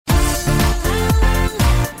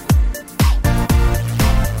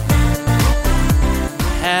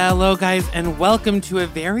Hello, guys, and welcome to a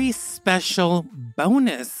very special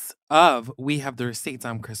bonus of We Have the Receipts.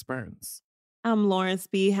 I'm Chris Burns. I'm Lawrence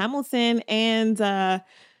B. Hamilton. And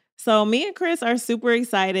so me and Chris are super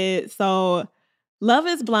excited. So Love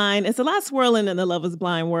is Blind. It's a lot swirling in the Love is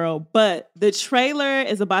Blind world, but the trailer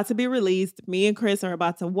is about to be released. Me and Chris are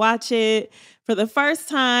about to watch it for the first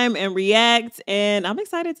time and react. And I'm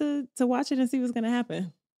excited to watch it and see what's going to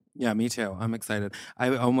happen. Yeah, me too. I'm excited.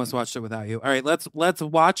 I almost watched it without you. All right, let's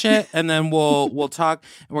watch it, and then we'll talk,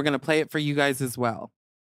 and we're gonna play it for you guys as well.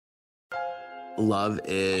 Love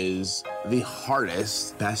is the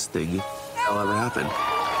hardest, best thing that'll ever happen.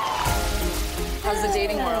 How's the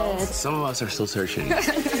dating world? Some of us are still searching.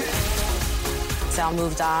 Sal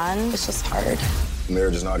moved on. It's just hard.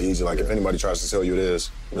 Marriage is not easy. Like, if anybody tries to tell you it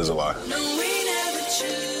is, there's a lie.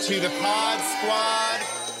 To the Pod Squad.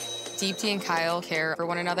 Deepti and Kyle care for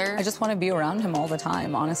one another. I just want to be around him all the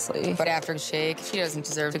time, honestly. But after Shake, she doesn't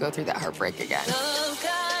deserve to go through that heartbreak again.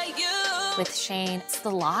 With Shane, it's the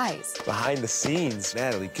lies. Behind the scenes,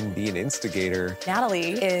 Natalie can be an instigator.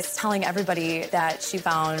 Natalie is telling everybody that she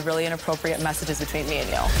found really inappropriate messages between me and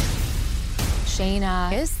you.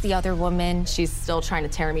 Shayna is the other woman. She's still trying to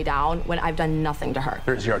tear me down when I've done nothing to her.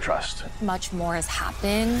 There's zero trust. Much more has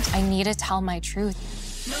happened. I need to tell my truth.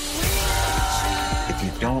 If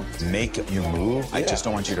you don't make you move, I just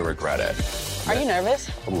don't want you to regret it. Are you nervous?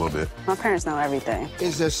 A little bit. My parents know everything.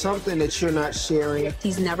 Is there something that you're not sharing?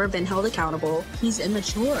 He's never been held accountable. He's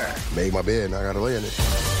immature. Made my bed, and I gotta lay in it.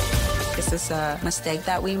 Is this a mistake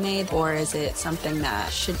that we made, or is it something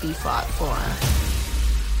that should be fought for?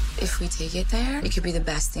 If we take it there, it could be the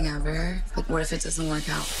best thing ever. But what if it doesn't work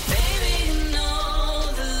out?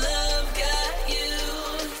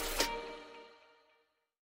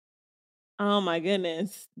 Oh my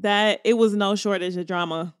goodness. It was no shortage of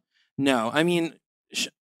drama. No, I mean,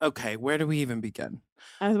 okay, where do we even begin?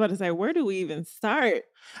 I was about to say, where do we even start?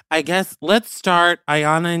 I guess let's start.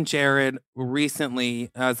 Ayana and Jared recently,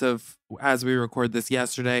 as we record this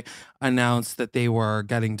yesterday, announced that they were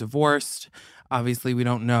getting divorced. Obviously, we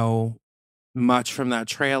don't know much from that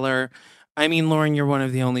trailer. I mean, Lauren, you're one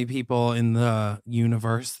of the only people in the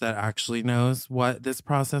universe that actually knows what this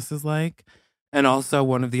process is like. And also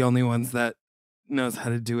one of the only ones that knows how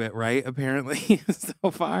to do it right, apparently,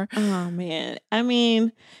 so far. Oh, man. I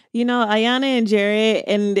mean, Ayana and Jared,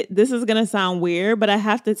 and this is going to sound weird, but I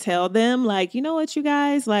have to tell them, like, you know what, you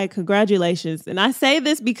guys, like, congratulations. And I say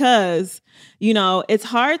this because, it's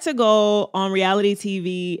hard to go on reality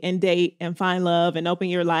TV and date and find love and open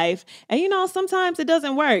your life. And, sometimes it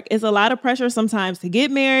doesn't work. It's a lot of pressure sometimes to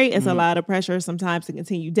get married. It's a lot of pressure sometimes to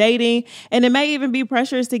continue dating. And it may even be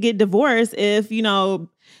pressures to get divorced if,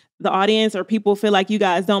 the audience or people feel like you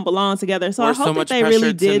guys don't belong together. So I hope that they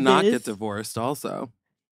really did to not this. Get divorced also.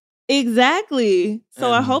 Exactly.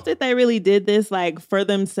 So I hope that they really did this like for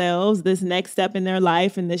themselves. This next step in their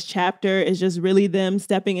life and this chapter is just really them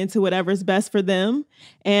stepping into whatever's best for them.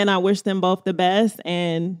 And I wish them both the best.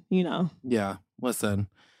 And, Yeah. Listen,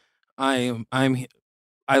 I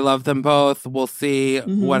love them both. We'll see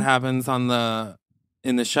what happens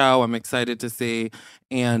in the show. I'm excited to see,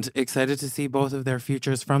 and excited to see both of their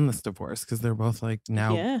futures from this divorce, because they're both like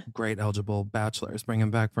now great eligible bachelors. Bring them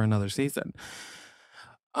back for another season.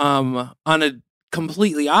 On a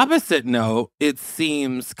completely opposite note, it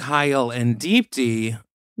seems Kyle and Deepti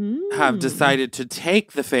have decided to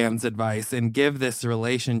take the fans' advice and give this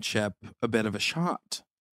relationship a bit of a shot.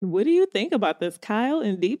 What do you think about this, Kyle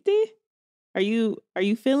and Deepti? Are you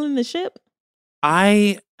feeling the ship?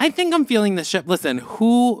 I think I'm feeling the ship. Listen,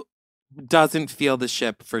 who doesn't feel the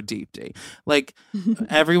ship for Deepti? Like,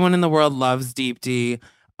 everyone in the world loves Deepti.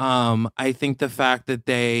 I think the fact that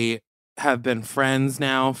they have been friends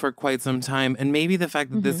now for quite some time, and maybe the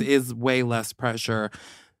fact that this is way less pressure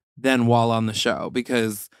than while on the show,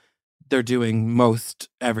 because they're doing most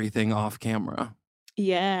everything off camera.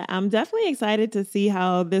 Yeah, I'm definitely excited to see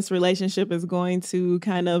how this relationship is going to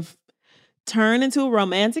kind of turn into a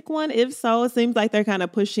romantic one. If so, it seems like they're kind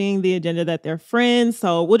of pushing the agenda that they're friends.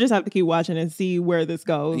 So we'll just have to keep watching and see where this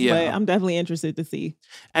goes. Yeah. But I'm definitely interested to see.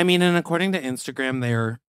 I mean, and according to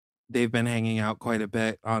Instagram, they've been hanging out quite a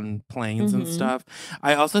bit on planes and stuff.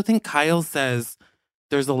 I also think Kyle says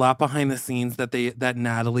there's a lot behind the scenes that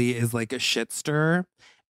Natalie is like a shit stirrer.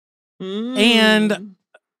 And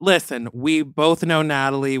listen, we both know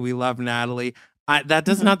Natalie. We love Natalie. That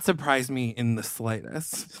does not surprise me in the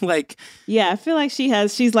slightest. Like, yeah, I feel like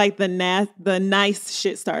she's like the nice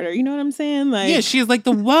shit starter. You know what I'm saying? Like, yeah, she's like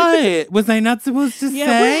the what? Was I not supposed to say?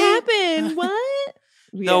 Yeah, what happened? What?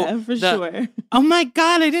 Yeah, for sure. Oh my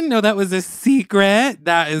God, I didn't know that was a secret.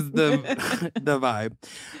 That is the the vibe.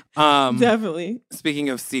 Definitely. Speaking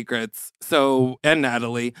of secrets, and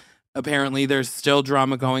Natalie, apparently there's still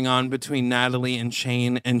drama going on between Natalie and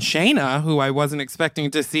Shane and Shayna, who I wasn't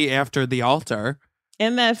expecting to see after the altar.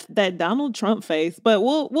 And that Donald Trump face. But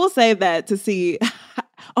we'll save that to see.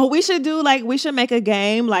 Oh, we should make a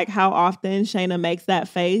game, like how often Shayna makes that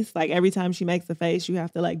face. Like every time she makes a face, you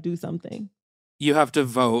have to like do something. You have to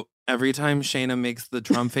vote. Every time Shayna makes the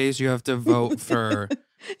Trump face, you have to vote for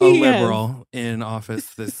a liberal in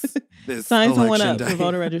office this Sign someone up day. for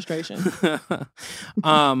voter registration.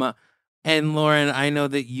 And Lauren, I know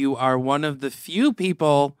that you are one of the few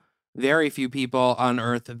people, very few people on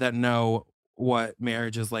earth that know what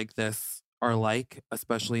marriages like this are like,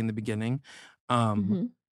 especially in the beginning.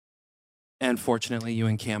 And fortunately, you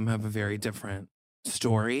and Cam have a very different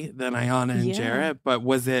story than Ayanna and Jarrett. But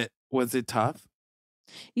was it tough?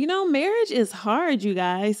 You know, marriage is hard, you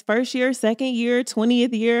guys. First year, second year,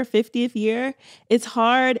 20th year, 50th year. It's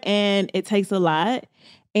hard and it takes a lot.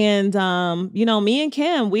 And, you know, me and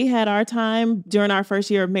Kim, we had our time during our first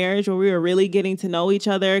year of marriage where we were really getting to know each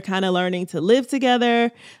other, kind of learning to live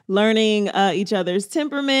together, learning each other's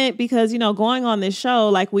temperament. Because, you know, going on this show,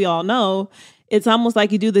 like we all know, it's almost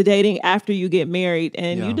like you do the dating after you get married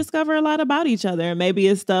and you discover a lot about each other. Maybe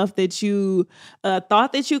it's stuff that you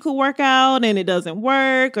thought that you could work out and it doesn't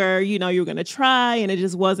work, or, you know, you're going to try and it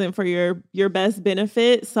just wasn't for your best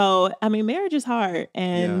benefit. So, I mean, marriage is hard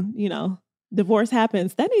and, you know, divorce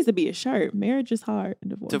happens. That needs to be a shirt. Marriage is hard.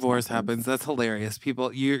 Divorce happens. That's hilarious.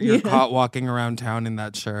 People, you're caught walking around town in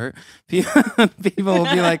that shirt. People will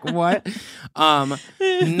be like, what?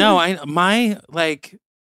 No, my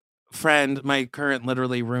friend, my current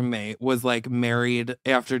literally roommate, was like married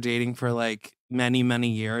after dating for like many, many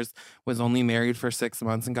years, was only married for 6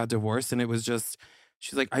 months and got divorced. And it was just,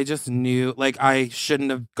 she's like, I just knew, like, I shouldn't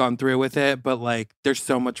have gone through with it, but like, there's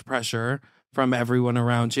so much pressure from everyone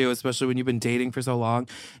around you, especially when you've been dating for so long.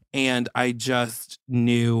 And I just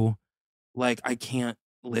knew, like, I can't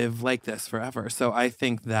live like this forever. So I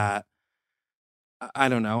think that, I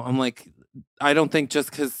don't know. I'm like, I don't think just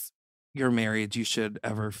because you're married, you should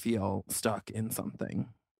ever feel stuck in something.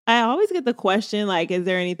 I always get the question, like, is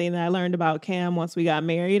there anything that I learned about Cam once we got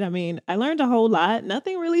married? I mean, I learned a whole lot.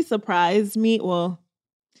 Nothing really surprised me. Well,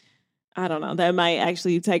 I don't know. That might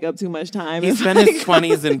actually take up too much time. He spent his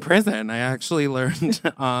 20s in prison. I actually learned.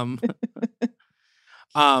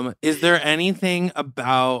 Is there anything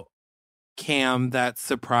about Cam that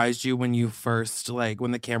surprised you when you first, like,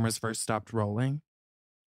 when the cameras first stopped rolling?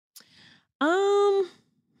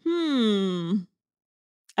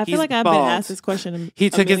 I feel like I've been asked this question. He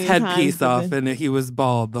took his headpiece off and he was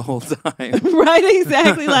bald the whole time. Right,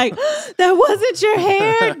 exactly. Like, that wasn't your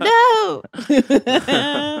hair. No.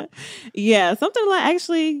 Yeah, something like,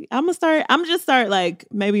 actually, I'm just start like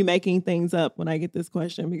maybe making things up when I get this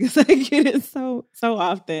question because I get it so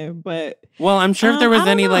often. But well, I'm sure if there was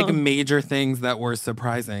any like major things that were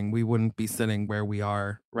surprising, we wouldn't be sitting where we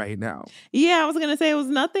are right now. Yeah, I was gonna say it was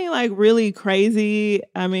nothing like really crazy.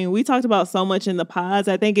 I mean, we talked about so much in the pods.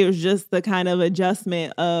 I think it was just the kind of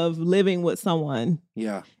adjustment of living with someone.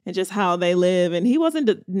 Yeah. And just how they live. And he wasn't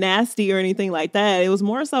nasty or anything like that. It was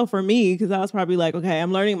more so for me because I was probably like, okay,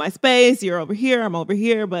 I'm learning my space. You're over here. I'm over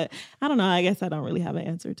here. But I don't know. I guess I don't really have an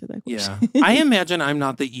answer to that question. Yeah. I imagine I'm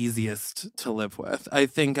not the easiest to live with. I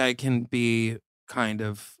think I can be kind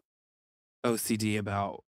of OCD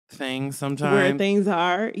about things sometimes. Where things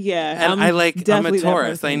are. Yeah. And I'm a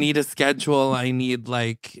Taurus. I need a schedule. I need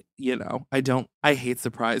like, you know, I hate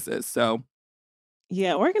surprises. So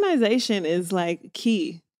yeah, organization is like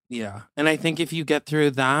key. Yeah. And I think if you get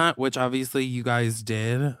through that, which obviously you guys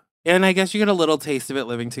did, and I guess you get a little taste of it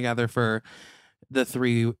living together for the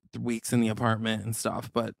 3 weeks in the apartment and stuff,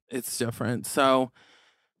 but it's different. So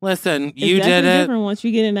listen, you did it. Different once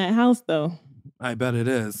you get in that house though. I bet it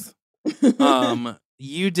is.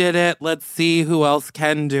 You did it. Let's see who else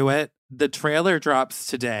can do it. The trailer drops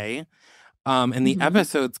today. And the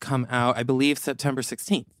episodes come out, I believe, September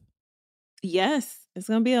 16th. Yes. It's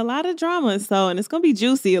going to be a lot of drama. So, and it's going to be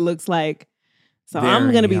juicy, it looks like. So I'm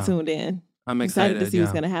going to be tuned in. I'm excited to see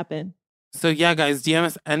what's going to happen. So yeah, guys, DM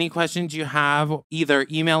us any questions you have. Either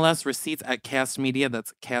email us receipts at castmedia,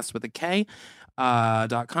 that's cast with a K,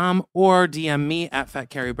 .com, or DM me at Fat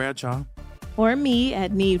Carrie Bradshaw. Or me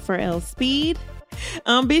at Need for L Speed.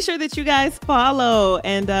 Be sure that you guys follow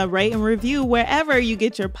and rate and review wherever you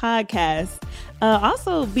get your podcasts.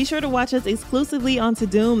 Also, be sure to watch us exclusively on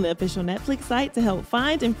Tudum, the official Netflix site, to help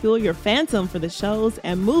find and fuel your phantom for the shows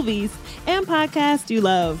and movies and podcasts you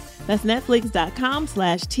love. That's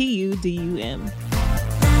netflix.com/TUDUM.